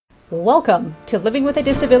Welcome to Living with a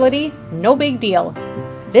Disability, No Big Deal.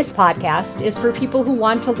 This podcast is for people who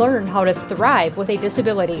want to learn how to thrive with a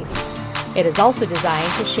disability. It is also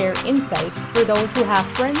designed to share insights for those who have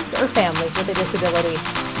friends or family with a disability.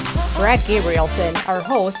 Brad Gabrielson, our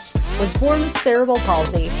host, was born with cerebral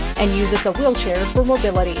palsy and uses a wheelchair for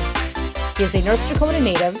mobility. He is a North Dakota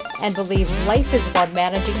native and believes life is about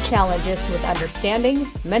managing challenges with understanding,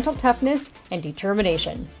 mental toughness, and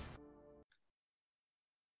determination.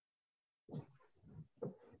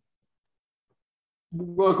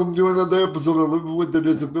 Welcome to another episode of Living with a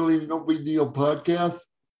Disability, No Big Deal podcast.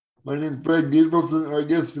 My name is Brad Gabrielson. Our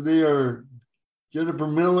guests today are Jennifer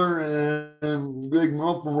Miller and Greg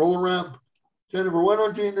Mull from Roller Ramp. Jennifer, why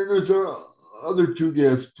don't you introduce our other two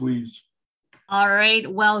guests, please? All right.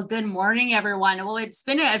 Well, good morning, everyone. Well, it's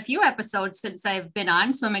been a few episodes since I've been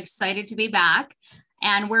on, so I'm excited to be back.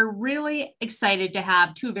 And we're really excited to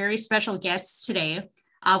have two very special guests today.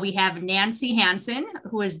 We have Nancy Hansen,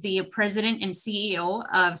 who is the president and CEO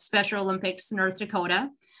of Special Olympics North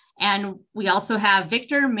Dakota. And we also have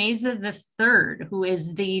Victor Meza III, who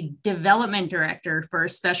is the development director for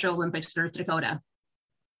Special Olympics North Dakota.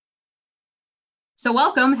 So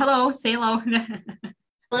welcome. Hello. Say hello.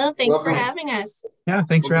 Hello, thanks for having us. Yeah,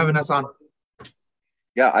 thanks for having us on.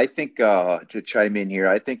 Yeah, I think to chime in here,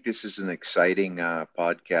 I think this is an exciting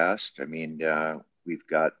podcast. I mean, we've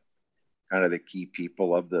got kind of the key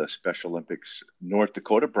people of the Special Olympics North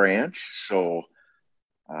Dakota branch. So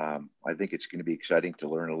I think it's going to be exciting to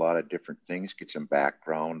learn a lot of different things, get some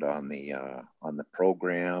background on the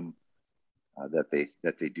program that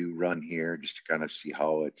they do run here, just to kind of see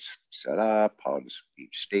how it's set up, how does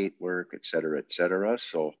each state work, et cetera, et cetera.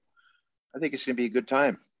 So I think it's going to be a good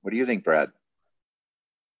time. What do you think, Brad?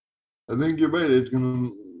 I think you're right.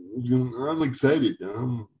 I'm excited.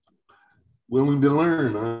 I'm willing to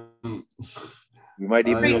learn. We might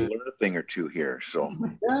even learn a thing or two here. So,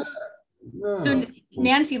 So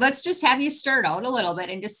Nancy, let's just have you start out a little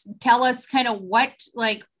bit and just tell us kind of what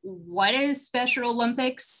is Special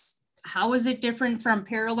Olympics? How is it different from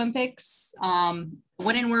Paralympics?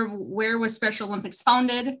 When and where was Special Olympics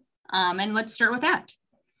founded? And let's start with that.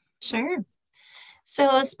 Sure.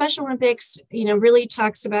 So Special Olympics, really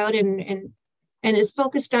talks about and is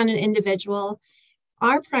focused on an individual.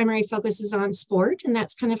 Our primary focus is on sport, and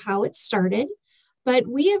that's kind of how it started. But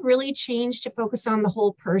we have really changed to focus on the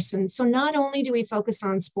whole person. So not only do we focus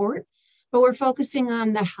on sport, but we're focusing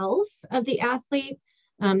on the health of the athlete,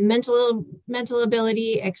 mental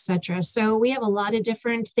ability, etc. So we have a lot of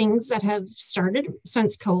different things that have started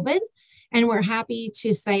since COVID. And we're happy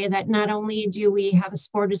to say that not only do we have a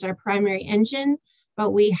sport as our primary engine, but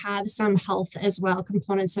we have some health as well,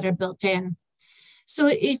 components that are built in. So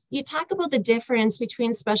if you talk about the difference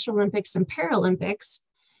between Special Olympics and Paralympics,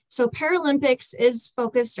 so Paralympics is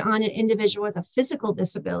focused on an individual with a physical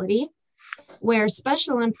disability, where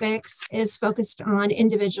Special Olympics is focused on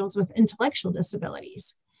individuals with intellectual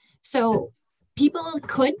disabilities. So people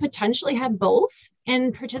could potentially have both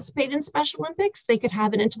and participate in Special Olympics. They could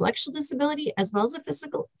have an intellectual disability as well as a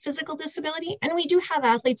physical disability. And we do have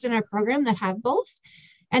athletes in our program that have both,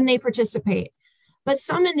 and they participate. But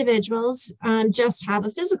some individuals just have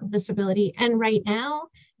a physical disability. And right now,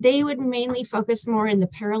 they would mainly focus more in the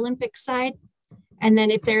Paralympic side. And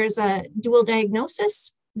then if there's a dual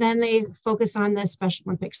diagnosis, then they focus on the Special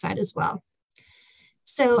Olympics side as well.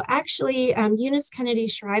 So actually, Eunice Kennedy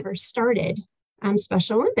Shriver started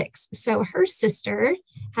Special Olympics. So her sister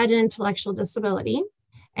had an intellectual disability,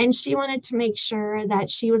 and she wanted to make sure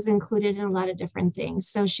that she was included in a lot of different things.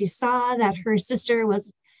 So she saw that her sister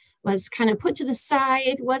was kind of put to the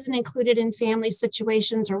side, wasn't included in family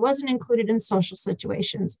situations or wasn't included in social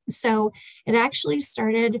situations. So it actually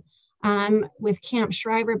started with Camp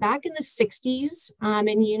Shriver back in the 60s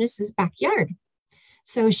in Eunice's backyard.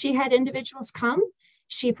 So she had individuals come,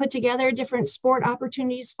 she put together different sport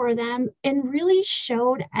opportunities for them and really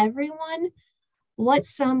showed everyone what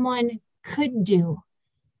someone could do,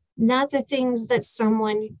 not the things that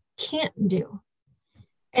someone can't do.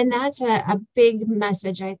 And that's a big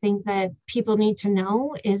message I think that people need to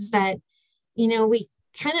know is that, we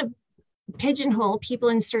kind of pigeonhole people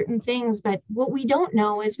in certain things, but what we don't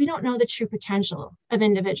know is we don't know the true potential of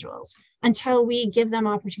individuals until we give them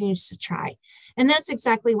opportunities to try. And that's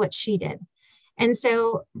exactly what she did. And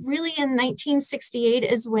so really in 1968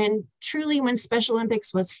 is when Special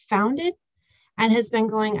Olympics was founded and has been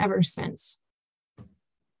going ever since.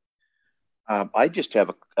 I just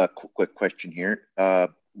have a quick question here.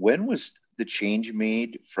 When was the change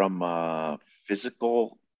made from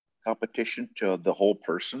physical competition to the whole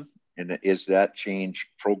person? And is that change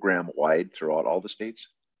program wide throughout all the states?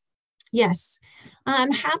 Yes.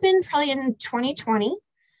 Happened probably in 2020.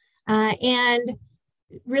 And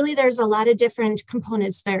really, there's a lot of different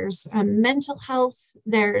components. There's mental health,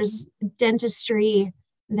 there's dentistry,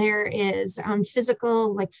 there is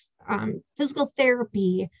physical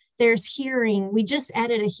therapy, there's hearing. We just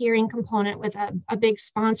added a hearing component with a big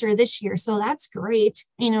sponsor this year. So that's great.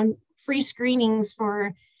 Free screenings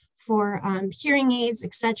for hearing aids,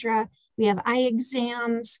 etc. We have eye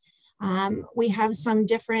exams. We have some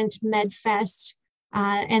different MedFest,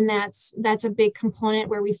 and that's a big component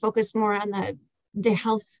where we focus more on the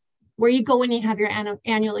health, where you go when you have your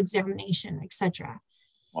annual examination, etc.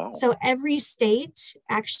 Wow. So every state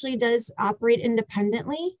actually does operate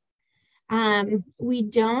independently. We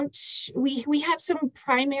have some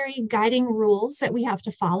primary guiding rules that we have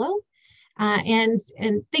to follow, and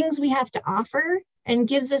things we have to offer, and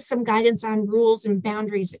gives us some guidance on rules and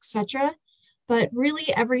boundaries, etc. But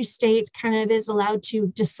really, every state kind of is allowed to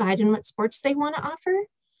decide on what sports they want to offer,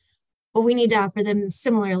 but we need to offer them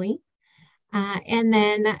similarly. And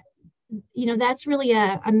then, that's really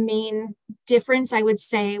a main difference, I would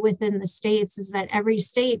say, within the states, is that every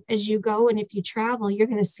state, as you go and if you travel, you're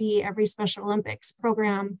going to see every Special Olympics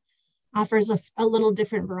program offers a little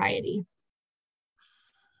different variety.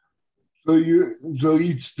 So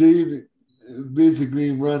each state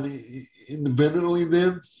basically run independently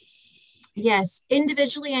then? Yes,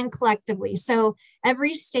 individually and collectively. So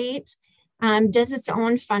every state does its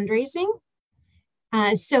own fundraising.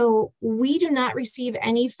 So we do not receive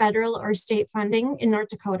any federal or state funding in North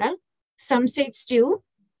Dakota. Some states do,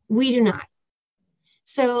 we do not.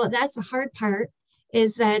 So that's the hard part,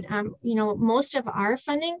 is that, most of our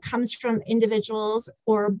funding comes from individuals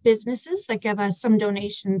or businesses that give us some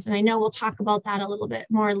donations. And I know we'll talk about that a little bit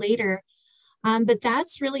more later. But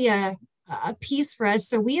that's really a piece for us.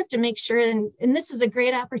 So we have to make sure, and this is a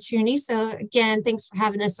great opportunity. So again, thanks for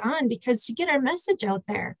having us on, because to get our message out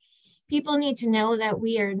there, people need to know that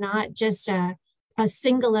we are not just a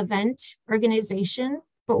single event organization,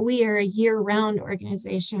 but we are a year-round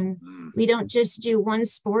organization. We don't just do one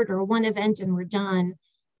sport or one event and we're done.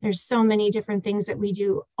 There's so many different things that we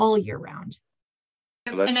do all year round.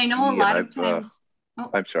 Well, and I know a lot of times,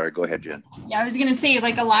 I'm sorry, go ahead, Jen. Yeah, I was going to say,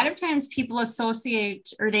 like, a lot of times people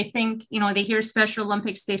associate, or they think, they hear Special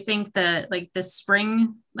Olympics, they think the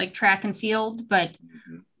spring, like track and field, but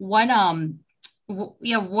what are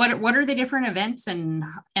the different events and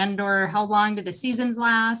or how long do the seasons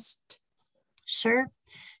last? Sure.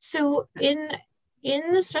 So in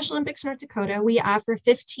the Special Olympics North Dakota, we offer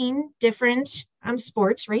 15 different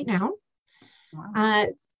sports right now. Wow.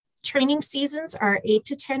 Training seasons are 8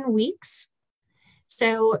 to 10 weeks.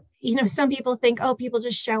 So, some people think, people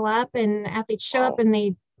just show up and athletes show up and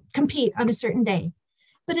they compete on a certain day.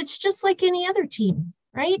 But it's just like any other team,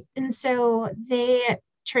 right? And so they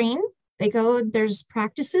train, they go, there's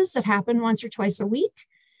practices that happen once or twice a week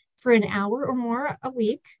for an hour or more a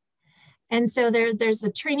week. And so there's the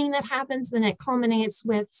training that happens, then it culminates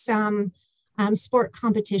with some sport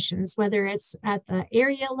competitions, whether it's at the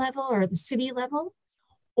area level or the city level,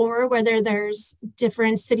 or whether there's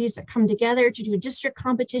different cities that come together to do district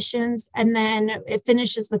competitions, and then it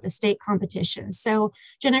finishes with a state competition. So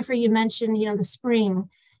Jennifer, you mentioned, the spring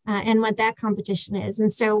and what that competition is.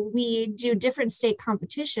 And so we do different state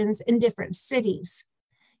competitions in different cities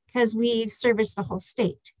because we service the whole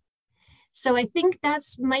state. So I think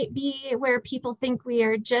that's might be where people think we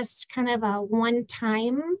are just kind of a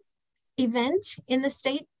one-time event in the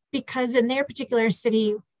state, because in their particular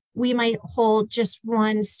city, we might hold just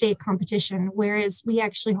one state competition, whereas we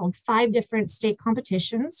actually hold 5 different state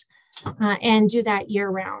competitions and do that year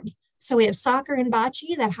round. So we have soccer and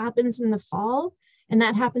bocce that happens in the fall, and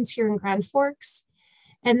that happens here in Grand Forks.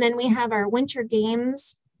 And then we have our winter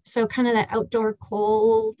games, so kind of that outdoor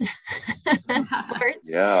cold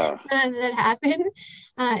sports that happen.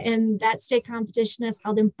 And that state competition is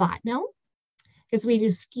held in Botno, because we do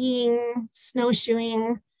skiing,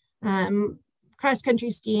 snowshoeing, cross-country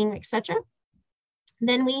skiing, etc.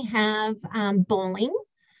 Then we have bowling,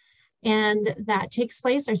 and that takes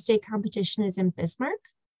place. Our state competition is in Bismarck.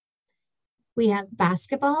 We have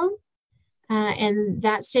basketball, and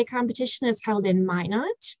that state competition is held in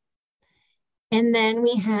Minot. And then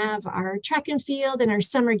we have our track and field and our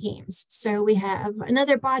summer games. So we have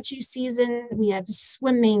another bocce season. We have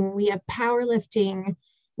swimming. We have powerlifting.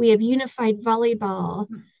 We have unified volleyball.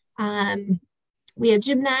 We have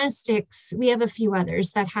gymnastics. We have a few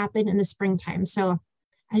others that happen in the springtime. So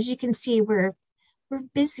as you can see, we're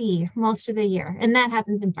busy most of the year, and that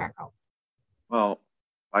happens in Fargo. Well,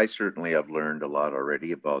 I certainly have learned a lot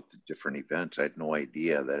already about the different events. I had no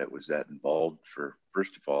idea that it was that involved for,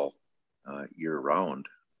 first of all, year round,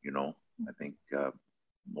 I think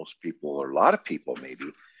most people, or a lot of people, maybe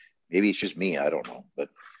it's just me, I don't know, but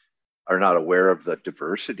are not aware of the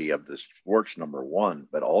diversity of the sports, number one,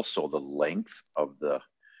 but also the length of the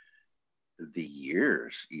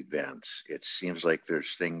year's events. It seems like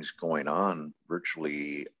there's things going on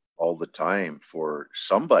virtually all the time for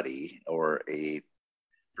somebody or a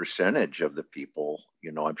percentage of the people.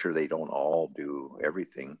 I'm sure they don't all do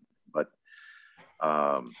everything, but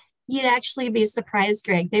you'd actually be surprised,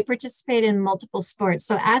 Greg. They participate in multiple sports.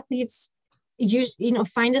 So athletes,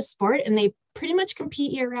 find a sport and they pretty much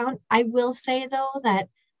compete year round. I will say though that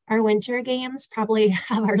our winter games probably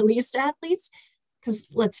have our least athletes,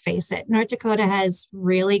 because let's face it, North Dakota has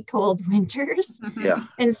really cold winters. Yeah.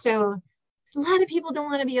 And so a lot of people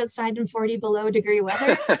don't want to be outside in 40 below degree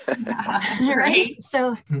weather. Right.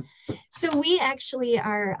 So we actually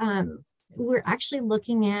are, we're actually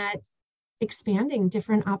looking at expanding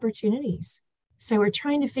different opportunities. So we're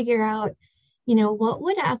trying to figure out, what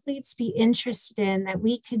would athletes be interested in that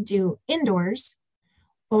we could do indoors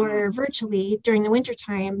or virtually during the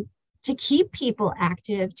wintertime to keep people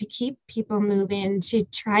active, to keep people moving, to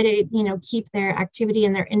try to, keep their activity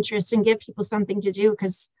and their interest and give people something to do.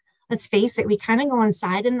 Because let's face it, we kind of go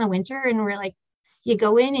inside in the winter and we're like, you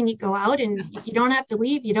go in and you go out, and if you don't have to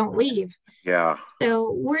leave, you don't leave. Yeah.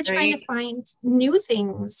 So we're trying to find new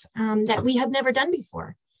things that we have never done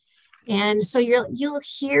before. And so you'll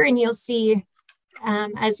hear and you'll see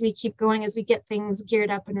as we keep going, as we get things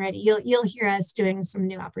geared up and ready, you'll hear us doing some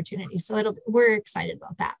new opportunities. So we're excited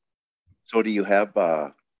about that. So do you have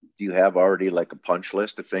already like a punch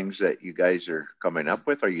list of things that you guys are coming up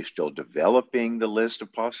with? Are you still developing the list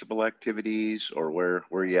of possible activities, or where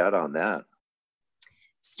are you at on that?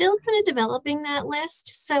 Still kind of developing that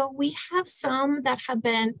list. So we have some that have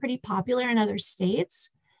been pretty popular in other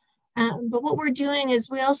states. But what we're doing is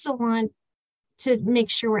we also want to make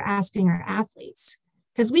sure we're asking our athletes,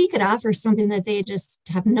 because we could offer something that they just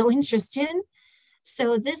have no interest in.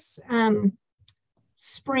 So this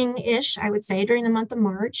spring-ish, I would say, during the month of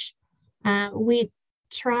March, we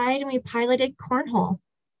tried and we piloted cornhole.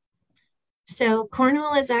 So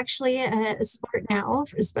cornhole is actually a sport now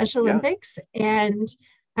for Special Olympics. And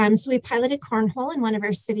so we piloted cornhole in one of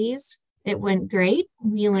our cities. It went great.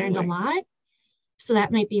 We learned a lot. So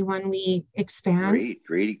that might be one we expand.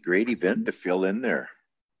 Great event to fill in there.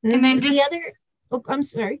 And then the other, I'm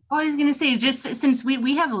sorry. I was going to say, just since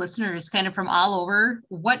we have listeners kind of from all over,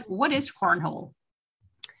 what is cornhole?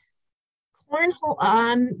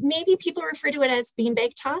 Cornhole, maybe people refer to it as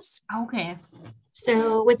beanbag toss. Okay.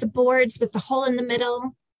 So with the boards, with the hole in the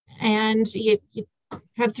middle, and you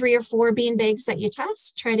have 3 or 4 beanbags that you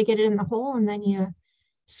toss, try to get it in the hole, and then you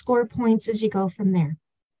score points as you go from there.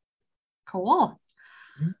 Cool.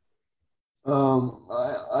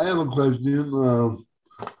 I have a question.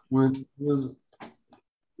 When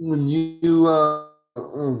you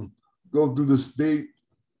go through the state,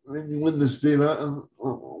 when you win the state,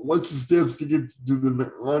 what's the steps to get to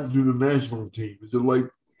the national team? Is it like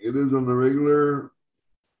it is on the regular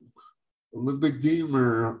Olympic team,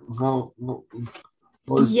 or how?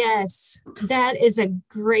 Yes, that is a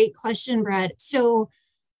great question, Brad. So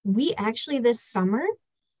we actually this summer,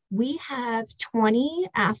 we have 20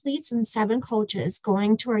 athletes and 7 coaches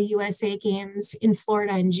going to our USA games in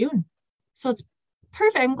Florida in June. So it's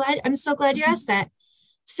perfect. I'm so glad you asked that.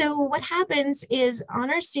 So what happens is on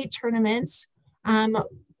our state tournaments,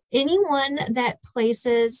 anyone that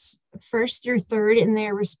places 1st through 3rd in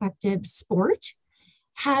their respective sport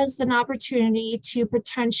has an opportunity to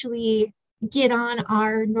potentially get on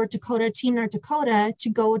our Team North Dakota to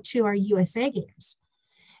go to our USA games.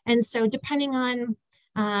 And so depending on,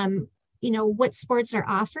 what sports are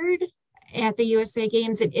offered at the USA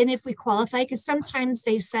games, and if we qualify, because sometimes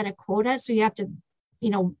they set a quota. So you have to,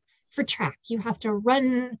 for track, you have to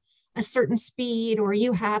run a certain speed, or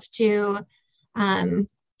you have to,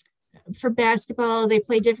 for basketball, they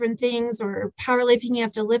play different things, or powerlifting, you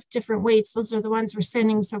have to lift different weights. Those are the ones we're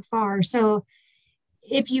sending so far. So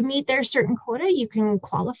if you meet their certain quota, you can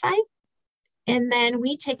qualify. And then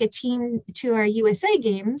we take a team to our USA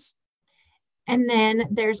games. And then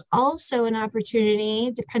there's also an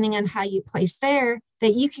opportunity, depending on how you place there,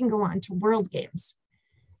 that you can go on to World Games.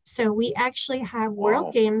 So we actually have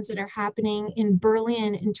World Games that are happening in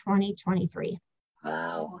Berlin in 2023.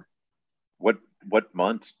 Wow. What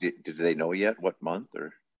month? Did they know yet? What month?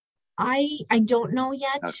 Or I don't know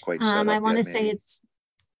yet. Not quite I want to say it's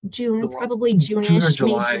June, probably June or June-ish,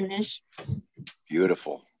 July. May, June-ish.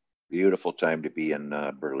 Beautiful time to be in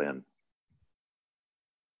Berlin.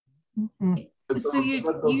 Mm-hmm. So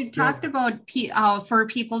you talked about for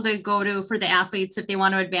people to go to, for the athletes, if they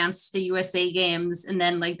want to advance to the USA Games and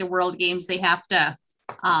then like the World Games, they have to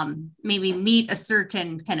maybe meet a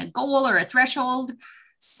certain kind of goal or a threshold.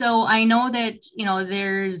 So I know that,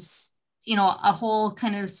 there's, a whole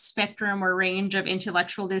kind of spectrum or range of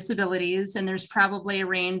intellectual disabilities, and there's probably a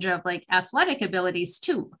range of like athletic abilities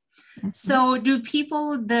too. So do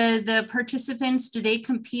people, the participants, do they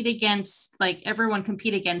compete against, like everyone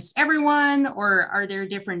compete against everyone, or are there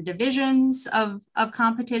different divisions of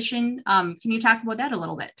competition? Can you talk about that a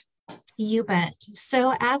little bit? You bet.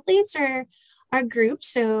 So athletes are grouped,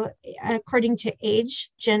 so according to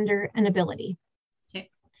age, gender, and ability. Okay.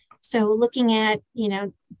 So looking at,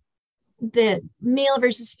 the male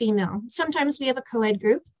versus female. Sometimes we have a co-ed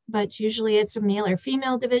group, but usually it's a male or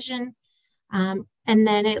female division. And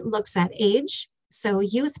then it looks at age. So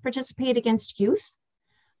youth participate against youth.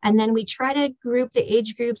 And then we try to group the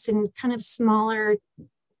age groups in kind of smaller,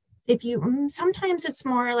 sometimes it's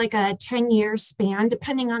more like a 10-year span,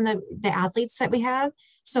 depending on the athletes that we have.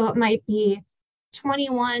 So it might be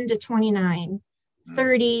 21 to 29,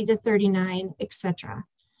 30 to 39, etc.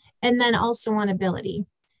 And then also on ability.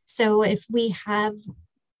 So if we have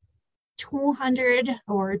 200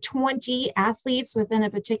 or 20 athletes within a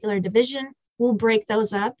particular division, we'll break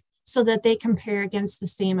those up so that they compare against the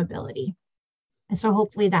same ability. And so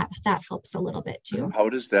hopefully that helps a little bit too. How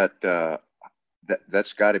does that,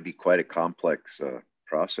 that's got to be quite a complex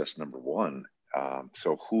process, number one.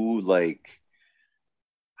 So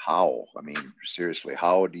how, I mean, seriously,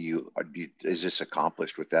 how is this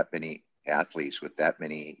accomplished with that many athletes, with that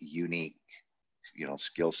many unique,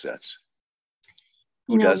 skill sets?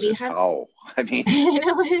 Who does it? How? I mean,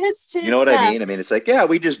 it's you know what I mean? I mean, it's like, yeah,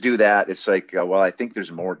 we just do that. It's like, well, I think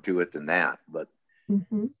there's more to it than that, but.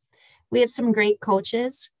 We have some great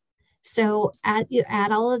coaches. So at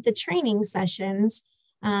all of the training sessions,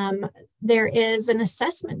 there is an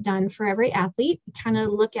assessment done for every athlete. Kind of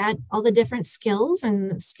look at all the different skills,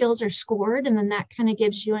 and skills are scored. And then that kind of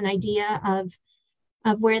gives you an idea of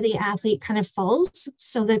where the athlete kind of falls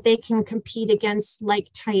so that they can compete against like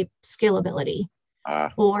type skill ability.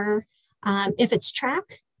 Or if it's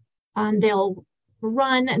track, they'll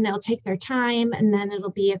run and they'll take their time, and then it'll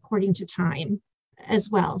be according to time as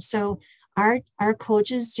well. So our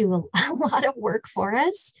coaches do a lot of work for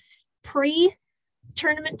us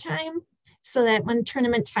pre-tournament time, so that when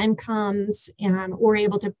tournament time comes, we're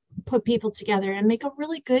able to put people together and make a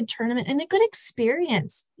really good tournament and a good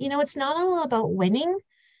experience. It's not all about winning.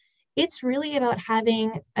 It's really about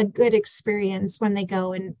having a good experience when they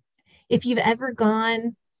go. And if you've ever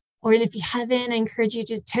gone, or if you haven't, I encourage you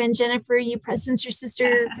to attend. Jennifer, since your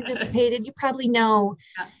sister participated, you probably know,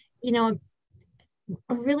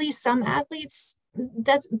 really some athletes,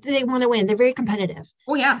 they want to win. They're very competitive.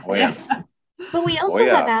 Oh yeah. But we also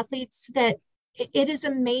have athletes that it is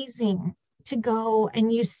amazing to go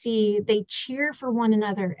and you see they cheer for one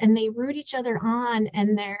another and they root each other on,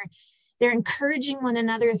 and they're encouraging one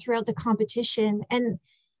another throughout the competition. And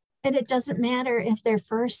it doesn't matter if they're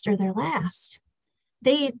first or they're last.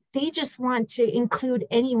 They just want to include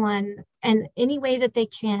anyone and any way that they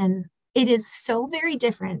can. It is so very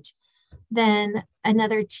different than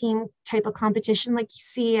another team type of competition. Like you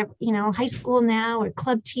see, high school now, or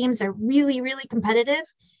club teams are really, really competitive.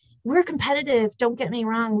 We're competitive, don't get me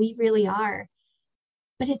wrong, we really are.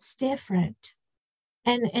 But it's different.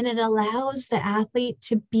 And it allows the athlete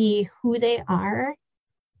to be who they are,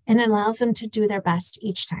 and it allows them to do their best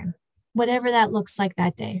each time, whatever that looks like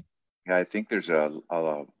that day. Yeah, I think there's a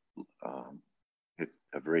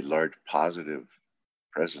very large positive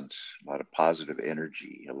presence, a lot of positive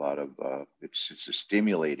energy, a lot of it's a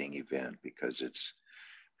stimulating event because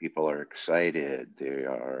people are excited, they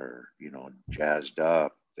are jazzed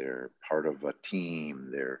up, they're part of a team,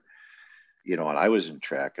 they're and I was in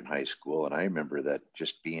track in high school, and I remember that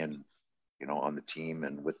just being on the team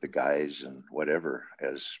and with the guys and whatever,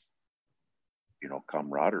 as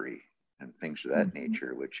camaraderie and things of that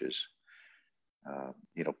nature, which is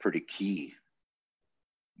pretty key.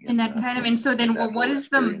 And that kind of, and so then, well, what is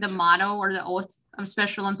the motto or the oath of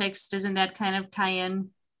Special Olympics? Doesn't that kind of tie in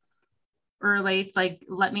or relate? Like,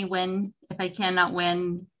 let me win. If I cannot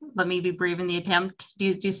win, let me be brave in the attempt.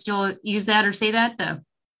 Do you still use that or say that?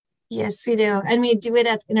 Yes, we do. And we do it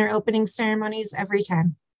in our opening ceremonies every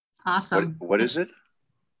time. Awesome. What is it?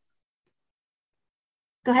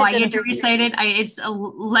 Go ahead, Jennifer. I get to recite it. It's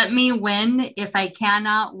let me win. If I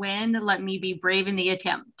cannot win, let me be brave in the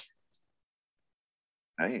attempt.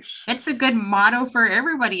 Nice. It's a good motto for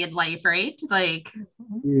everybody in life, right? Like,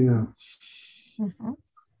 yeah.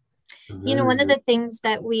 One of the things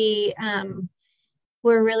that we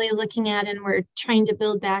we're really looking at and we're trying to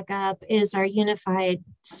build back up is our unified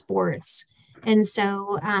sports. And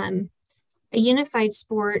so a unified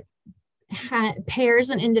sport pairs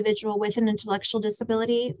an individual with an intellectual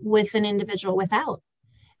disability with an individual without,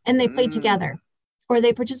 and they play together or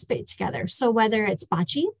they participate together. So whether it's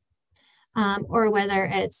bocce or whether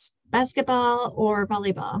it's basketball or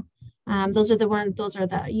volleyball, those are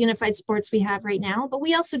the unified sports we have right now. But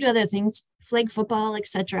we also do other things, flag football,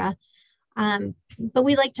 etc. But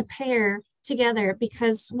we like to pair together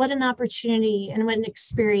because what an opportunity and what an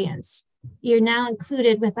experience. You're now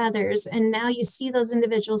included with others, and now you see those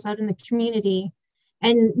individuals out in the community,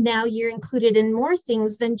 and now you're included in more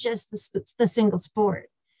things than just the single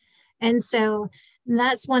sport. And so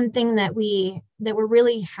that's one thing that we're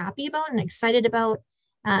really happy about and excited about.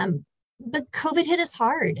 But COVID hit us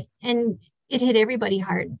hard, and it hit everybody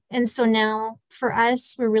hard. And so now for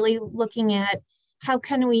us, we're really looking at how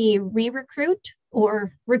can we re-recruit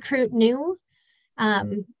or recruit new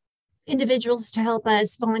individuals to help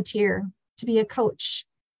us volunteer, to be a coach,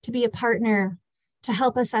 to be a partner, to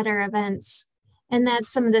help us at our events. And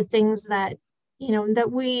that's some of the things that,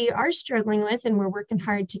 that we are struggling with, and we're working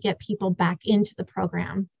hard to get people back into the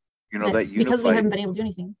program. Because we haven't been able to do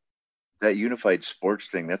anything. That unified sports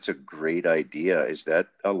thing, that's a great idea. Is that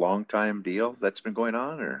a long time deal that's been going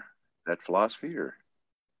on, or that philosophy, or?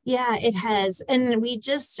 Yeah, it has. And we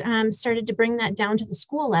just started to bring that down to the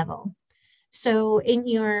school level. So in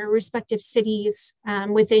your respective cities,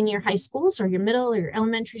 within your high schools or your middle or your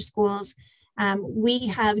elementary schools, we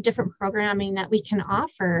have different programming that we can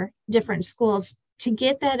offer different schools to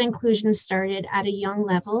get that inclusion started at a young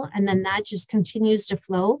level. And then that just continues to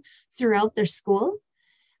flow throughout their school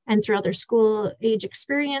and throughout their school age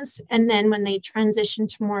experience. And then when they transition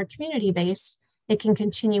to more community-based, it can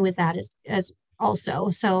continue with that as also.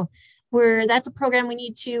 So that's a program we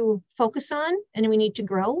need to focus on and we need to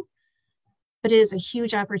grow. But it is a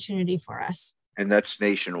huge opportunity for us. And that's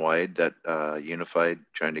nationwide, that unified,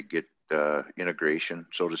 trying to get integration,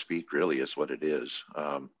 so to speak, really is what it is.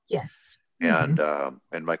 Yes.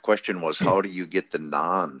 And my question was, how do you get the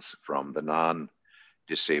nons from the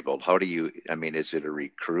non-disabled? How do you, is it a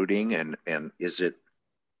recruiting and is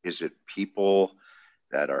it people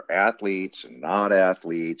that are athletes and not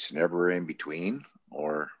athletes and ever in between?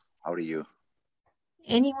 Or how do you?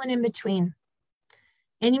 Anyone in between.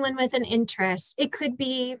 Anyone with an interest. It could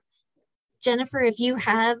be, Jennifer, if you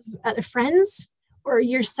have other friends or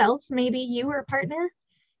yourself, maybe you or a partner,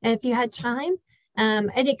 if you had time.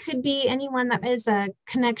 And it could be anyone that is a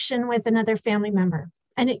connection with another family member.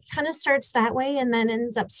 And it kind of starts that way and then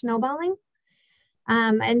ends up snowballing.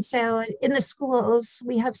 And so in the schools,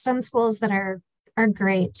 we have some schools that are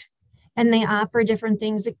great and they offer different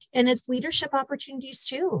things, and it's leadership opportunities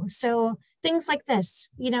too. So things like this,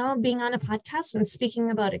 being on a podcast and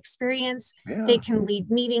speaking about experience, They can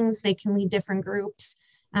lead meetings, they can lead different groups.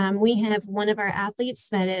 We have one of our athletes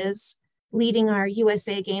that is leading our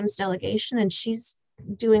USA Games delegation, and she's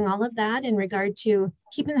doing all of that in regard to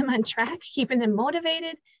keeping them on track, keeping them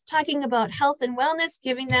motivated, talking about health and wellness,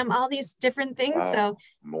 giving them all these different things. Wow. So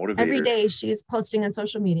Motivator. Every day she's posting on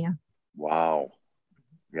social media. Wow.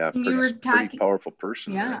 Yeah, pretty powerful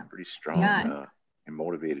person. Yeah. There. Pretty strong and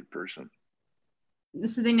motivated person.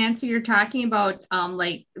 So then, Nancy, you're talking about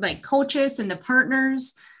like coaches and the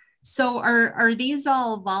partners. So are these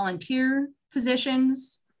all volunteer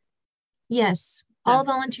positions? Yes, all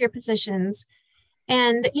volunteer positions.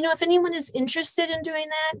 And, if anyone is interested in doing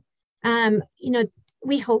that,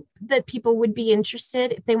 we hope that people would be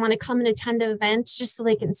interested if they want to come and attend an event just so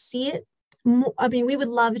they can see it. We would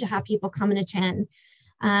love to have people come and attend.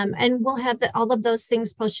 And we'll have all of those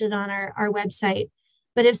things posted on our website.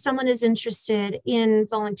 But if someone is interested in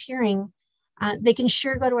volunteering, they can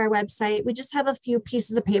sure go to our website. We just have a few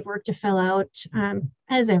pieces of paperwork to fill out,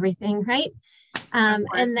 as everything, right?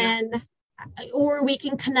 Or we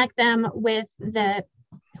can connect them with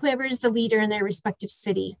whoever is the leader in their respective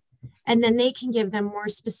city, and then they can give them more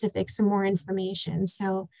specifics and more information.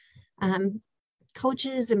 So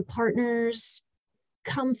coaches and partners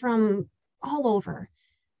come from all over.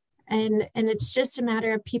 And it's just a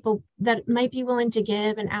matter of people that might be willing to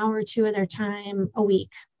give an hour or two of their time a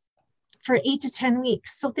week for 8 to 10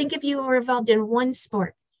 weeks. So think if you were involved in one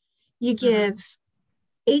sport, you give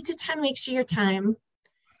 8 to 10 weeks of your time,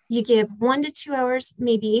 you give 1 to 2 hours,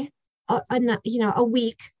 maybe a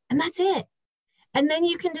week, and that's it. And then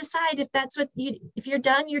you can decide if that's if you're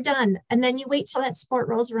done, you're done. And then you wait till that sport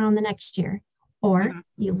rolls around the next year, or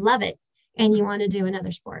you love it and you want to do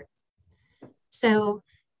another sport. So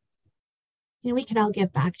we could all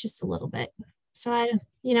give back just a little bit. So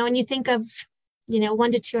when you think of,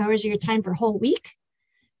 1 to 2 hours of your time per whole week,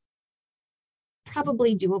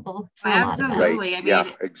 probably doable for a lot of us. Absolutely. Right.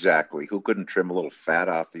 Yeah, exactly. Who couldn't trim a little fat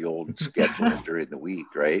off the old schedule during the week,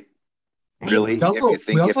 right? Right. Really? We also, if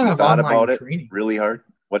you have thought online about it training. really hard.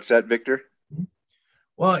 What's that, Victor?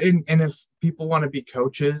 Well, and if people want to be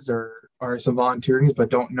coaches or some volunteering but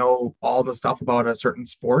don't know all the stuff about a certain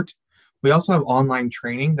sport, we also have online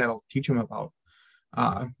training that'll teach them about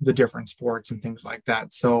the different sports and things like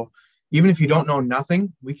that. So even if you don't know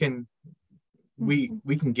nothing, we can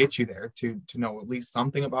get you there to know at least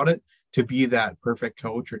something about it, to be that perfect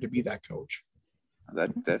coach or to be that coach.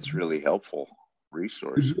 That's really helpful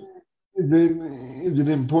resource. Is it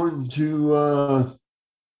important to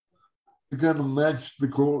kind of match the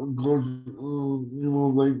coach,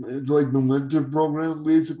 like it's like the mentor program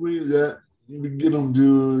basically, that you get them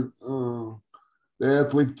to the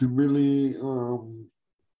athlete to really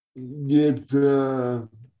get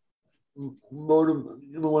motive,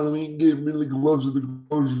 you know what I mean, get really close to the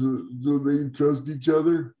coach so they trust each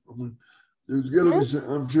other. I mean, there's got to be,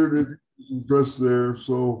 I'm sure there's some trust there.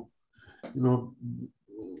 So, you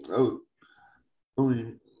know, I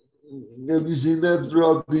mean, have you seen that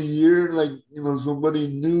throughout the year? Like, you know, somebody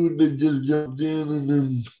new that just jumped in and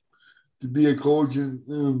then to be a coach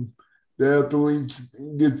and the athletes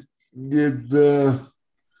get the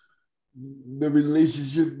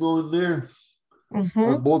relationship going there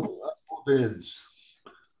on both ends.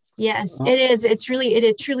 Yes, it is. It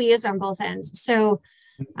truly is on both ends. So,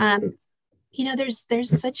 you know, there's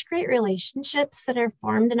such great relationships that are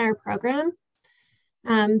formed in our program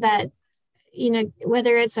that, you know,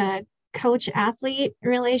 whether it's a coach athlete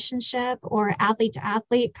relationship or athlete to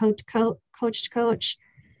athlete, coach to coach,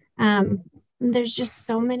 there's just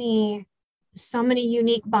so many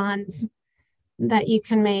unique bonds that you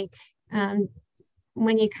can make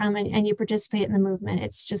when you come and you participate in the movement.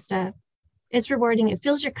 It's just it's rewarding. It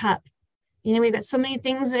fills your cup. You know, we've got so many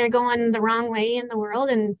things that are going the wrong way in the world,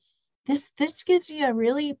 and this gives you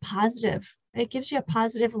it gives you a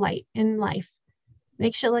positive light in life.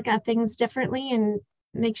 Makes you look at things differently and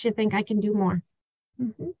makes you think I can do more.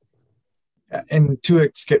 And to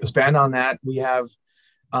expand on that, we have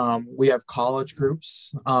college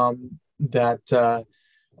groups that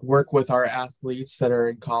work with our athletes that are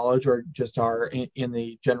in college or just are in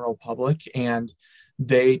the general public, and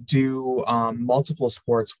they do multiple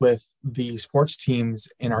sports with the sports teams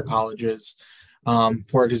in our colleges.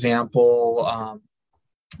 For example,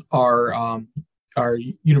 our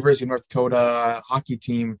University of North Dakota hockey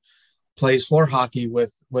team plays floor hockey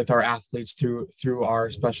with our athletes through our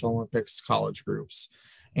Special Olympics college groups.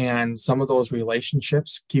 And some of those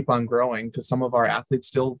relationships keep on growing because some of our athletes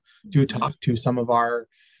still do talk to some of our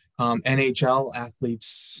NHL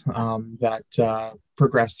athletes that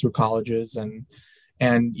progress through colleges, and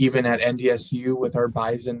even at NDSU with our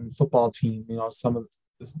Bison football team. You know, some of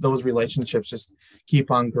those relationships just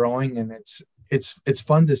keep on growing, and it's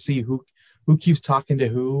fun to see who keeps talking to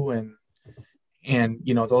who, and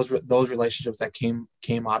you know, those relationships that came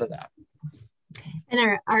out of that.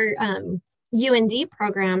 And our UND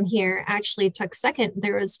program here actually took second.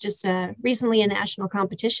 There was just recently a national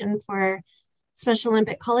competition for Special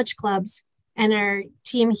Olympic college clubs, and our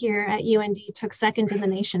team here at UND took second in the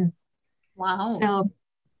nation. Wow. So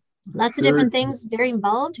lots of different things, very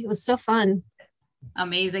involved. It was so fun.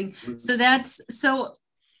 Amazing. So this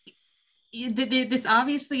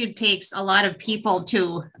obviously takes a lot of people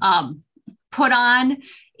to put on.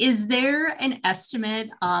 Is there an estimate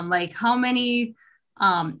like how many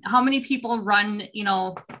people run,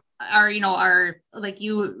 are like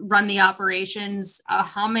you run the operations?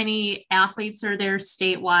 How many athletes are there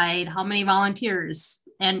statewide? How many volunteers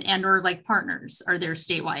and or like partners are there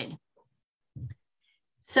statewide?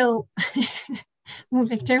 So,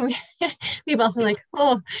 Victor, we both were like,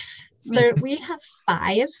 oh, so we have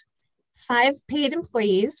five paid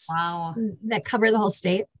employees. Wow. That cover the whole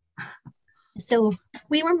state. So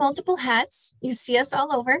we wear multiple hats. You see us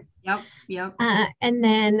all over. Yep. And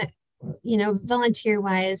then, you know, volunteer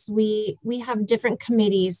wise, we have different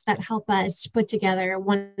committees that help us put together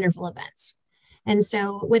wonderful events. And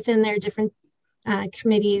so within their different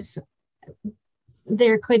committees,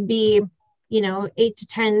 there could be, 8 to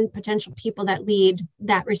 10 potential people that lead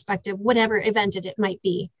that respective, whatever event it might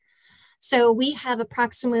be. So we have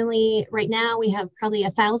approximately, right now, we have probably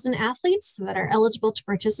 1,000 athletes that are eligible to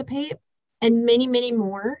participate, and many, many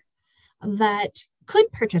more that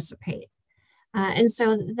could participate. And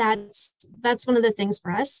so that's one of the things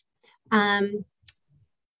for us.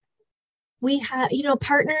 We have,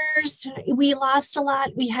 partners, we lost a lot.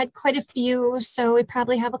 We had quite a few, so we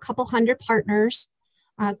probably have a couple hundred partners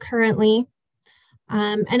currently.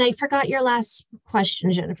 And I forgot your last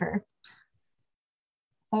question, Jennifer.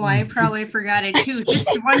 Oh, I probably forgot it too. Just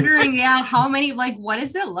wondering, yeah, how many, like, what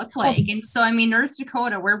does it look like? And so, I mean, North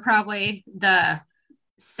Dakota, we're probably the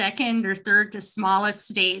second or third to smallest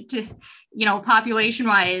state, population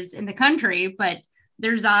wise in the country, but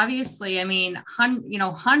there's obviously, I mean,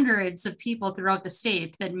 hundreds of people throughout the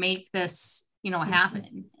state that make this,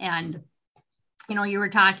 happen. And, you were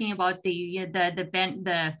talking about the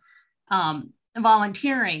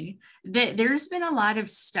volunteering. There's been a lot of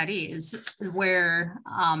studies where,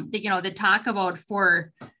 they talk about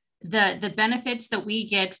for the benefits that we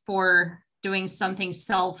get for doing something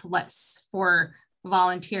selfless, for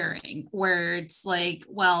volunteering, where it's like,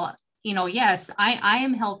 well, yes, I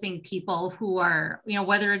am helping people who are,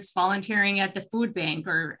 whether it's volunteering at the food bank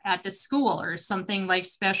or at the school or something like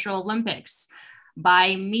Special Olympics.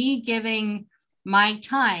 By me giving my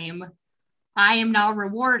time, I am now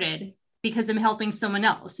rewarded because I'm helping someone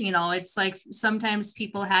else. It's like sometimes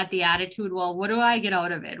people had the attitude, well, what do I get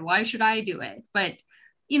out of it? Why should I do it? But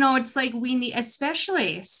it's like we need,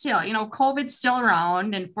 especially still, COVID's still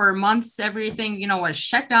around, and for months, everything, was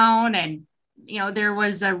shut down. And, there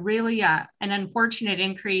was a really an unfortunate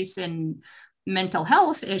increase in mental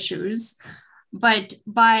health issues. But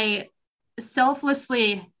by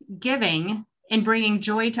selflessly giving and bringing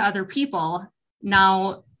joy to other people,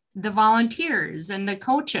 now the volunteers and the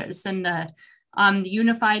coaches and the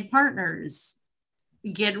unified partners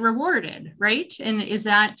get rewarded, right? And is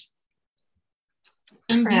that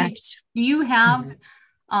correct? Do you have,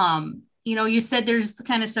 you said there's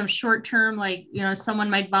kind of some short term, like, someone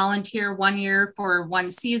might volunteer 1 year for one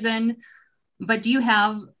season, but do you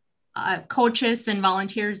have coaches and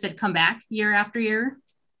volunteers that come back year after year?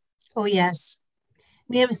 Oh, yes.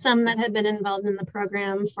 We have some that have been involved in the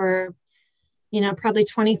program for, probably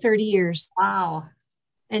 20, 30 years. Wow.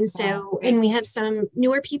 And so, and we have some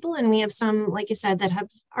newer people, and we have some, like I said, that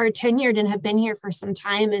are tenured and have been here for some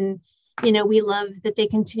time. And, we love that they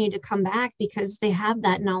continue to come back because they have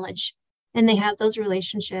that knowledge and they have those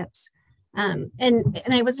relationships. And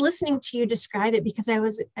I was listening to you describe it because I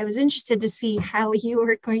was interested to see how you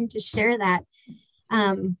were going to share that.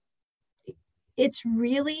 It's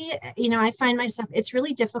really, I find myself, it's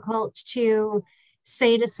really difficult to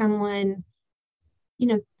say to someone,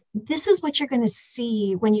 this is what you're going to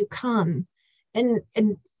see when you come. And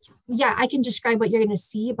yeah, I can describe what you're going to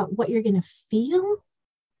see, but what you're going to feel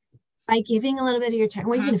by giving a little bit of your time,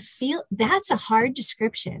 what you're going to feel, that's a hard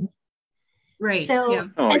description. Right. So, yeah.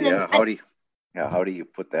 Oh, yeah. How do you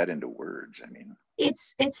put that into words? I mean,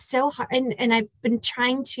 it's so hard. And I've been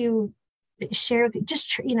trying to share, just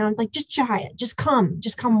try it. Just come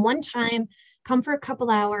one time, come for a couple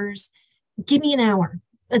hours, give me an hour.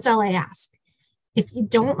 That's all I ask. If you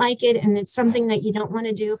don't like it and it's something that you don't want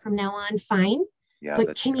to do from now on, fine. Yeah,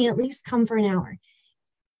 but can you at least come for an hour?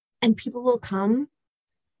 And people will come.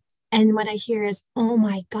 And what I hear is, oh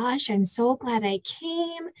my gosh, I'm so glad I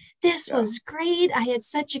came. This was great. I had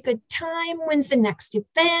such a good time. When's the next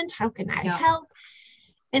event? How can I help?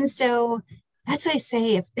 And so that's why I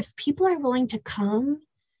say, if people are willing to come,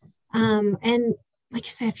 and like I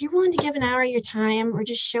said, if you're willing to give an hour of your time or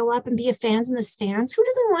just show up and be a fans in the stands, who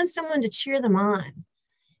doesn't want someone to cheer them on,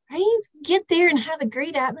 right? Get there and have a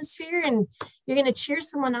great atmosphere, and you're going to cheer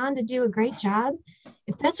someone on to do a great job.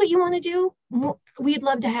 If that's what you want to do, we'd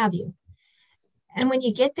love to have you. And when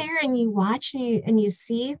you get there and you watch and you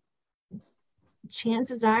see,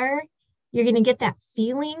 chances are you're going to get that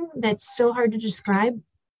feeling that's so hard to describe.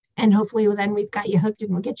 And hopefully then we've got you hooked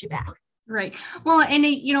and we'll get you back. Right. Well, and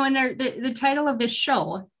the title of this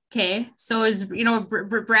show, okay, so is,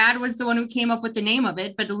 Brad was the one who came up with the name of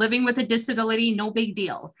it, but living with a disability, no big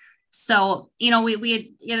deal. So,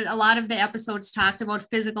 we had a lot of the episodes talked about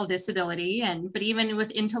physical disability, but even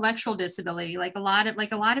with intellectual disability, like a lot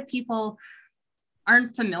of people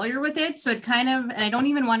aren't familiar with it. So it kind of, and I don't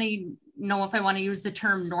even want to know if I want to use the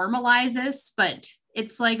term normalizes, but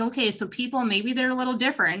it's like, okay, so people, maybe they're a little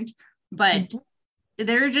different, but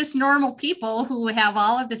they're just normal people who have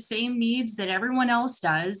all of the same needs that everyone else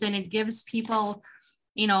does. And it gives people,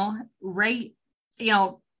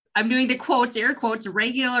 I'm doing the quotes, air quotes,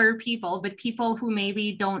 regular people, but people who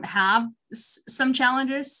maybe don't have some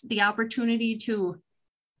challenges, the opportunity to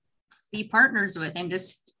be partners with and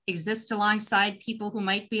just exist alongside people who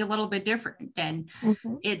might be a little bit different. And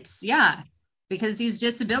it's, because these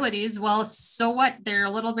disabilities, well, so what? They're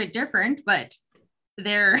a little bit different, but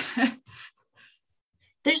they're...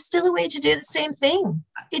 There's still a way to do the same thing.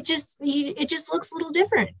 It just looks a little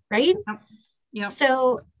different, right? Yeah.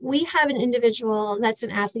 So we have an individual that's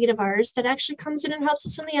an athlete of ours that actually comes in and helps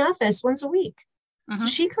us in the office once a week. So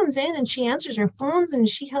she comes in and she answers our phones and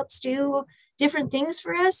she helps do different things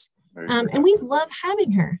for us. And we love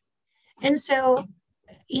having her. And so,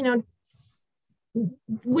 you know,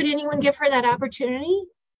 would anyone give her that opportunity?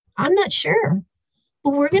 I'm not sure,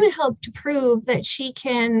 but we're going to help to prove that she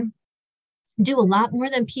can do a lot more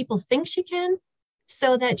than people think she can,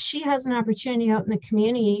 so that she has an opportunity out in the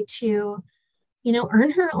community to, you know,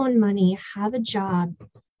 earn her own money, have a job,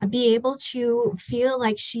 be able to feel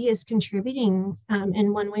like she is contributing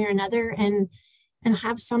in one way or another, and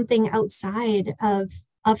have something outside of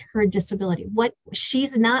her disability. What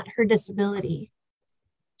she's not her disability.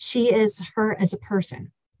 She is her as a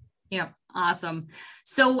person. Yep. Awesome.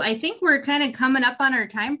 So I think we're kind of coming up on our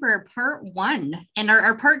time for part one. And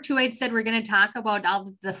our part two, I'd said we're going to talk about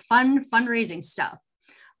all the fun fundraising stuff.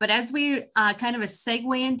 But as we kind of a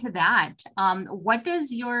segue into that, what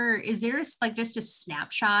does is there like just a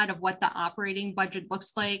snapshot of what the operating budget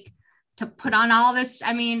looks like to put on all this?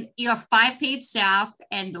 I mean, you have 5 paid staff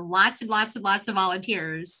and lots of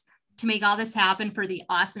volunteers to make all this happen for the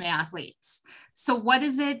awesome athletes. So what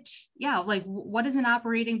is it? Yeah. Like, what does an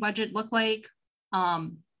operating budget look like?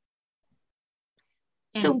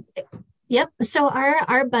 So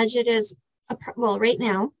our budget is, well, right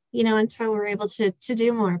now, you know, until we're able to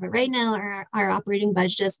do more, but right now our operating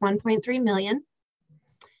budget is 1.3 million.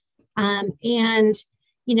 And,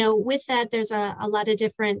 you know, with that, there's a lot of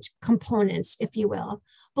different components, if you will.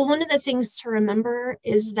 But one of the things to remember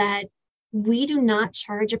is that we do not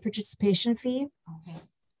charge a participation fee. Okay.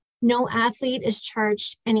 No athlete is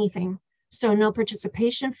charged anything. So no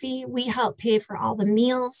participation fee. We help pay for all the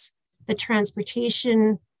meals, the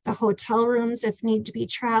transportation, the hotel rooms if need to be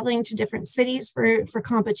traveling to different cities for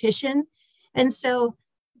competition. And so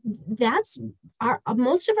that's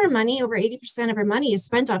most of our money, over 80% of our money is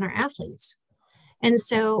spent on our athletes. And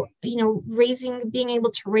so, you know, being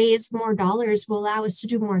able to raise more dollars will allow us to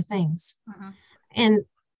do more things. Uh-huh. And,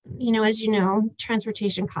 you know, as you know,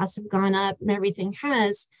 transportation costs have gone up and everything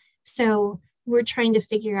has. So we're trying to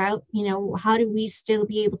figure out, you know, how do we still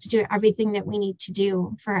be able to do everything that we need to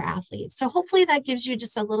do for our athletes? So hopefully that gives you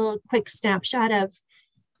just a little quick snapshot of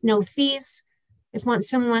no fees. If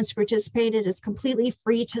someone wants to participate, it is completely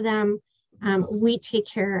free to them. We take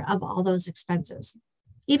care of all those expenses,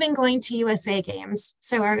 even going to USA games.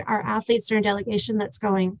 So our athletes are a delegation that's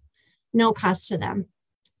going, no cost to them.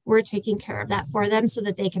 We're taking care of that for them so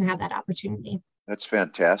that they can have that opportunity. That's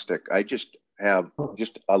fantastic. I just have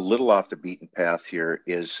just a little off the beaten path here.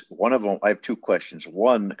 Is one of them, I have 2 questions.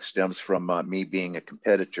 One stems from me being a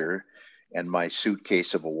competitor, and my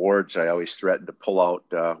suitcase of awards I always threaten to pull out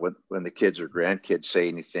when the kids or grandkids say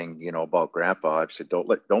anything, you know, about grandpa. I've said,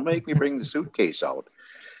 don't make me bring the suitcase out.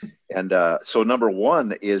 And so number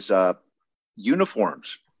one is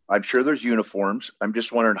uniforms. I'm sure there's uniforms. I'm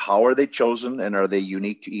just wondering, how are they chosen, and are they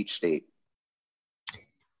unique to each state?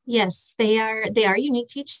 Yes, they are unique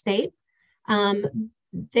to each state.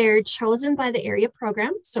 They're chosen by the area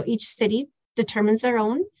program. So each city determines their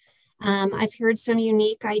own. I've heard some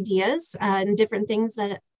unique ideas and different things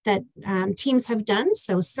that teams have done.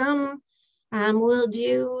 So some will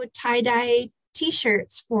do tie-dye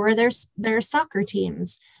t-shirts for their soccer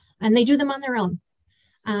teams, and they do them on their own.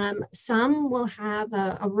 Some will have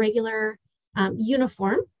a regular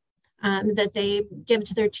uniform that they give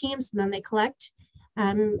to their teams, and then they collect.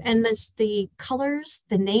 And the colors,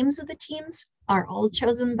 the names of the teams are all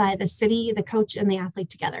chosen by the city, the coach, and the athlete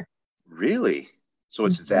together. Really? So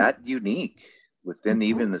it's that unique within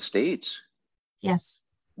even the states? Yes.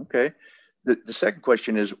 Okay. The second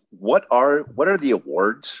question is, what are the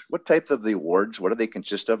awards? What type of the awards? What do they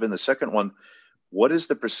consist of? And the second one, what is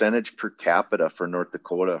the percentage per capita for North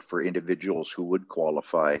Dakota for individuals who would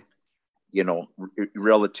qualify, you know,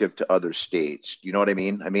 relative to other states? You know what I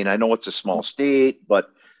mean? I mean, I know it's a small state, but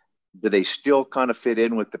do they still kind of fit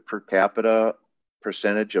in with the per capita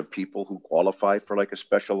percentage of people who qualify for like a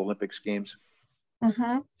Special Olympics games?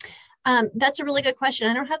 Mm-hmm. That's a really good question.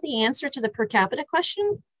 I don't have the answer to the per capita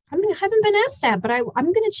question. I haven't been asked that, but I'm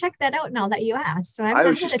going to check that out now that you asked. So I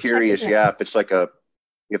was just curious, if it's like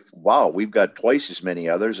we've got twice as many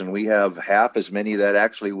others, and we have half as many that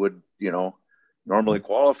actually would, you know, normally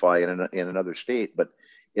qualify in another state. But,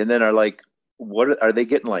 and then what are they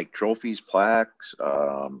getting, like trophies, plaques,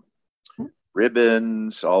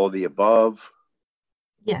 ribbons, all of the above?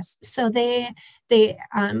 Yes. So they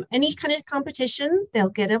any kind of competition, they'll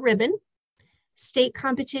get a ribbon. State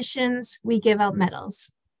competitions, we give out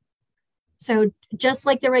medals. So just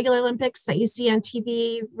like the regular Olympics that you see on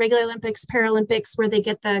TV, regular Olympics, Paralympics, where they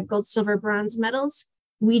get the gold, silver, bronze medals,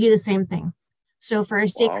 we do the same thing. So for our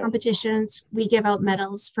state competitions, we give out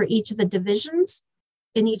medals for each of the divisions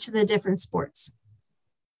in each of the different sports.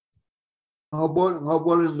 how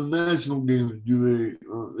about in the national games? Do they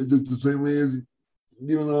is it the same way as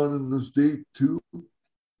given on in the state too?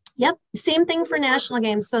 Yep, same thing for national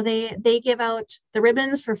games. So they give out the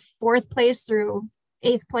ribbons for 4th place through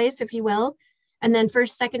 8th place, if you will, and then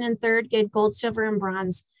 1st, 2nd, and 3rd get gold, silver, and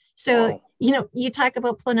bronze. So you talk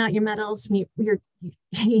about pulling out your medals and your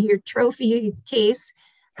trophy case.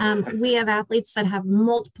 We have athletes that have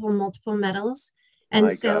multiple medals, and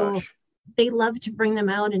they love to bring them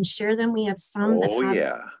out and share them. We have some that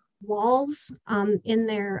have walls in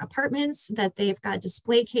their apartments that they've got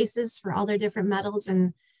display cases for all their different medals,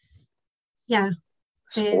 and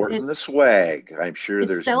sporting the swag. I'm sure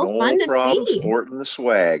there's no problem sporting the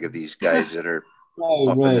swag of these guys that are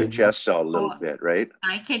pumping their chests out a little bit, right?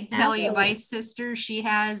 I could tell you, my sister, she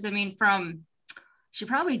has, she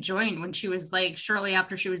probably joined when she was like shortly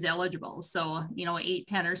after she was eligible. So, 8,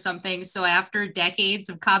 10 or something. So after decades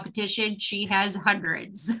of competition, she has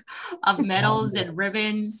hundreds of medals and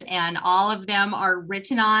ribbons, and all of them are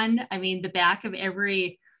written on. The back of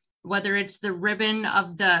every, whether it's the ribbon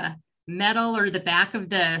of the medal or the back of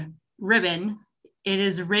the ribbon, it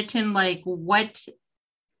is written like where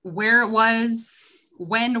it was,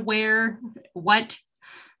 when, where, what.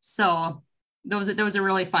 So those are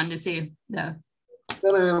really fun to see. Then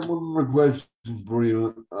I have one more question for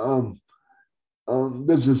you.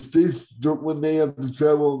 Does the states, when they have to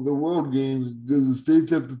travel the World Games, does the states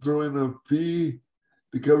have to throw in a fee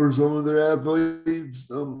to cover some of their athletes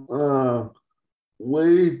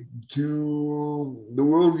way to the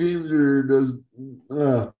World Games, or does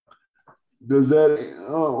that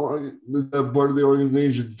part of the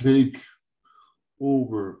organization take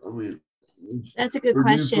over? That's a good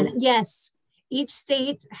question. Yes, each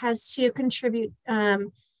state has to contribute a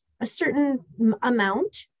certain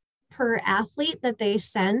amount per athlete that they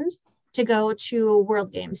send to go to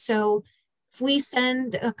World Games. So if we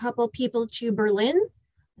send a couple people to Berlin,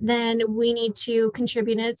 then we need to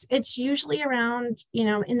contribute. It's usually around,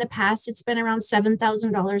 in the past, it's been around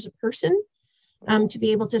 $7,000 a person to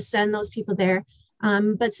be able to send those people there.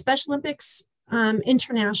 But Special Olympics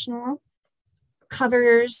International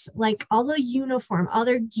covers like all the uniform, all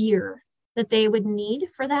their gear that they would need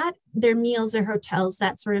for that, their meals, their hotels,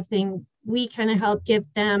 that sort of thing. We kind of help give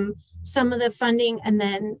them some of the funding, and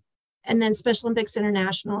then Special Olympics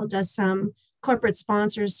International does some corporate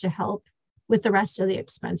sponsors to help with the rest of the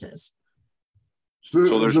expenses.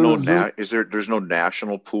 So there's there's no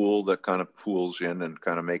national pool that kind of pools in and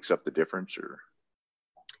kind of makes up the difference, or?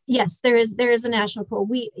 Yes, there is a national pool.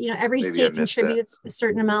 Every state contributes a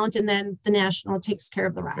certain amount, and then the national takes care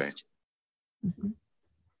of the rest. Okay. Mm-hmm.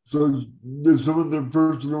 So there's some of their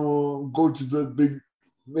personal coaches that they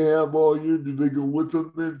have all year. Do they go with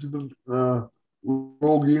them then to the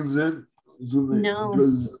World Games then? No.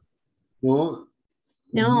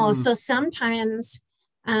 Mm-hmm. So sometimes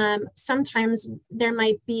there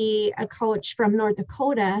might be a coach from North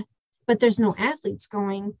Dakota, but there's no athletes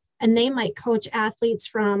going, and they might coach athletes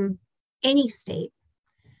from any state.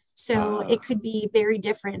 So it could be very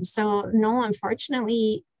different. So no,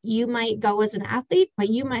 unfortunately, you might go as an athlete, but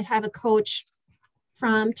you might have a coach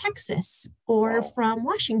from Texas or from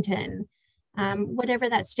Washington, whatever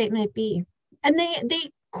that state might be. And they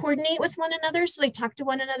coordinate with one another. So they talk to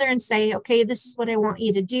one another and say, okay, this is what I want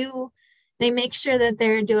you to do. They make sure that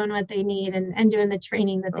they're doing what they need and doing the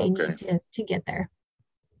training that they need to get there.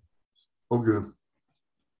 Okay.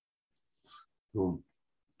 So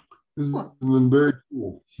this has been very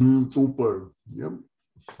cool so far. Yep.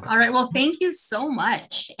 All right. Well, thank you so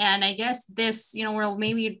much. And I guess this, we'll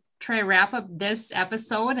maybe try to wrap up this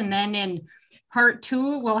episode, and then in part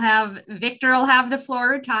 2, Victor will have the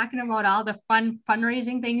floor talking about all the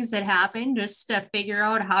fundraising things that happen, just to figure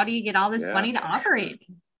out how do you get all this money to operate.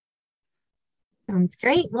 Sounds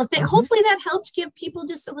great. Well, hopefully that helped give people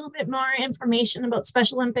just a little bit more information about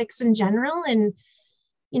Special Olympics in general. And,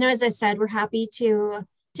 as I said, we're happy to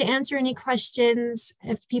answer any questions.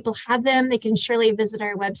 If people have them, they can surely visit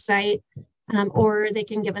our website, or they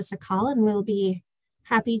can give us a call, and we'll be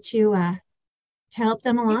happy to help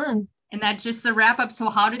them along. And that's just the wrap up. So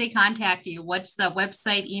how do they contact you? What's the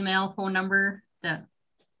website, email, phone number?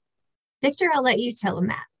 Victor, I'll let you tell them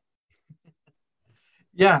that.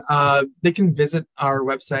 Yeah, they can visit our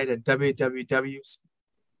website at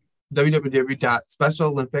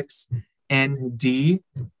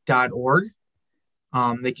www.specialolympicsnd.org.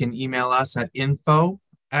 They can email us at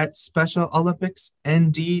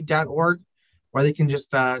info@specialolympicsnd.org, or they can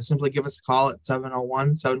just simply give us a call at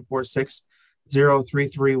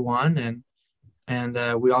 701-746-0331.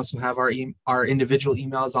 And we also have our individual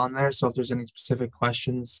emails on there. So if there's any specific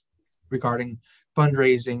questions regarding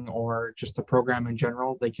fundraising or just the program in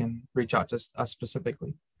general, they can reach out to us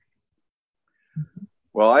specifically.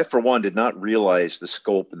 Well, I, for one, did not realize the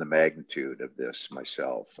scope and the magnitude of this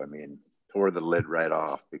myself. I mean, tore the lid right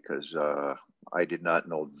off because I did not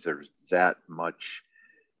know there's that much,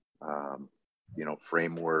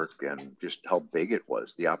 framework and just how big it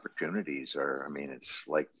was. The opportunities are, I mean, it's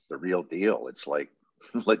like the real deal. It's like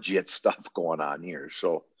legit stuff going on here.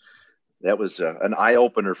 So that was an eye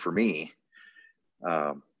opener for me.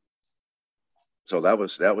 So that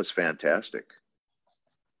was fantastic.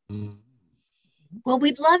 Well,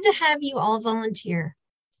 we'd love to have you all volunteer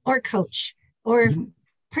or coach or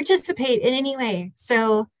participate in any way.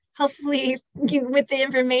 So hopefully with the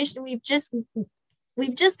information, we've just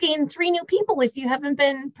gained 3 new people if you haven't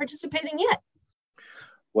been participating yet.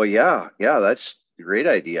 Well, yeah, that's a great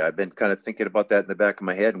idea. I've been kind of thinking about that in the back of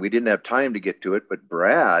my head, and we didn't have time to get to it, but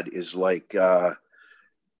Brad is like,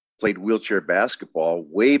 played wheelchair basketball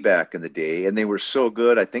way back in the day, and they were so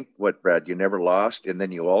good. I think, Brad, you never lost, and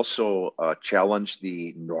then you also challenged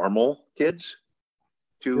the normal kids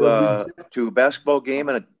to a basketball game,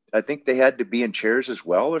 and I think they had to be in chairs as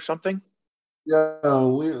well or something. Yeah,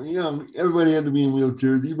 everybody had to be in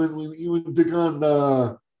wheelchairs. Even took on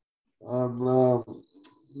the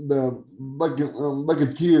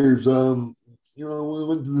Bucketeers. We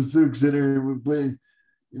went to the Civic Center and we played.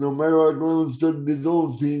 Marriott Norman started his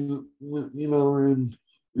own team, and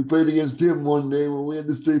we played against him one day when we had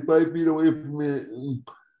to stay 5 feet away from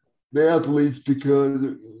the athletes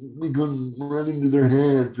because we couldn't run into their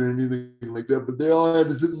hands or anything like that. But they all had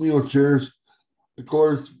to sit in wheelchairs. Of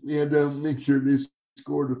course, we had to make sure they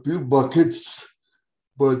scored a few buckets.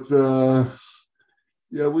 But,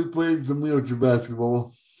 we played some wheelchair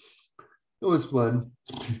basketball. It was fun.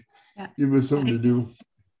 Yeah. Give us something to do.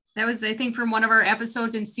 That was, I think, from one of our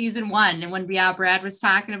episodes in season 1. And when Brad was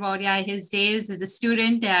talking about, his days as a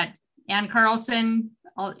student at Ann Carlson.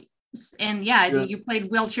 And you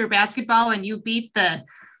played wheelchair basketball and you beat the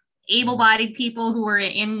able-bodied people who were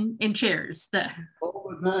in chairs.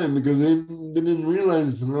 All the time, because they didn't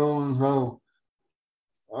realize how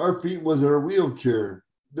our feet was our wheelchair.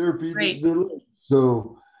 Their feet was their legs.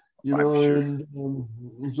 So, and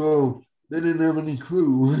so they didn't have any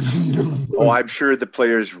clue. Oh, I'm sure the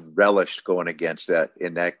players relished going against that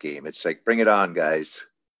in that game. It's like, bring it on, guys.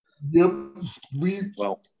 Yep. We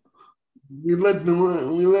let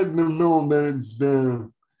them know that it's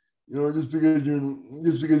just because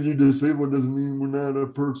you're disabled doesn't mean we're not a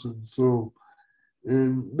person. So,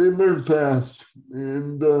 and they learn fast.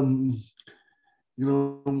 And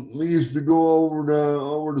we used to go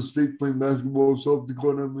over the state playing basketball, South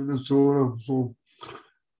Dakota, Minnesota. So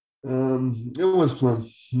it was fun.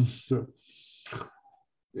 So,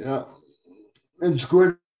 yeah. And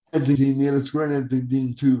square dancing team. We had a square dancing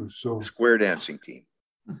team too. So square dancing team.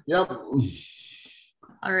 Yep.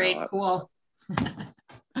 All right, cool.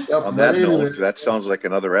 Yep, on that note, that sounds like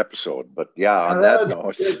another episode. But on that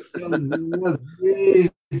note. Way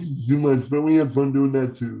too much, but we had fun doing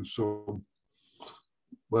that too. So,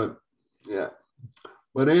 but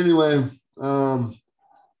anyway, I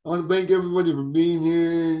want to thank everybody for being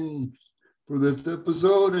here for this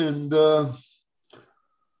episode, and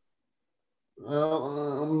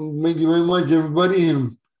thank you very much, everybody.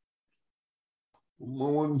 And I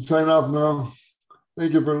want to sign off now.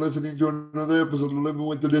 Thank you for listening to another episode of Living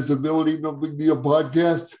with a Disability No Big Deal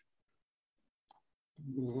podcast.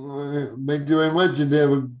 Thank you very much, and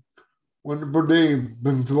have a wonderful day.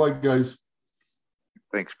 Thanks a lot, guys.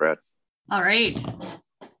 Thanks, Brad. All right.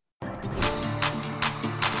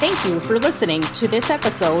 Thank you for listening to this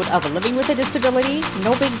episode of Living with a Disability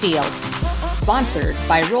No Big Deal. Sponsored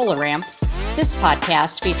by Roller Ramp, this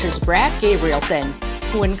podcast features Brad Gabrielson,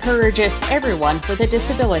 who encourages everyone with a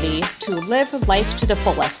disability to live life to the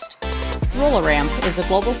fullest. Roller Ramp is a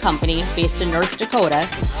global company based in North Dakota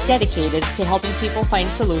dedicated to helping people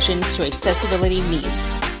find solutions to accessibility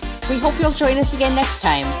needs. We hope you'll join us again next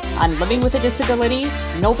time on Living with a Disability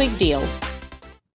No Big Deal.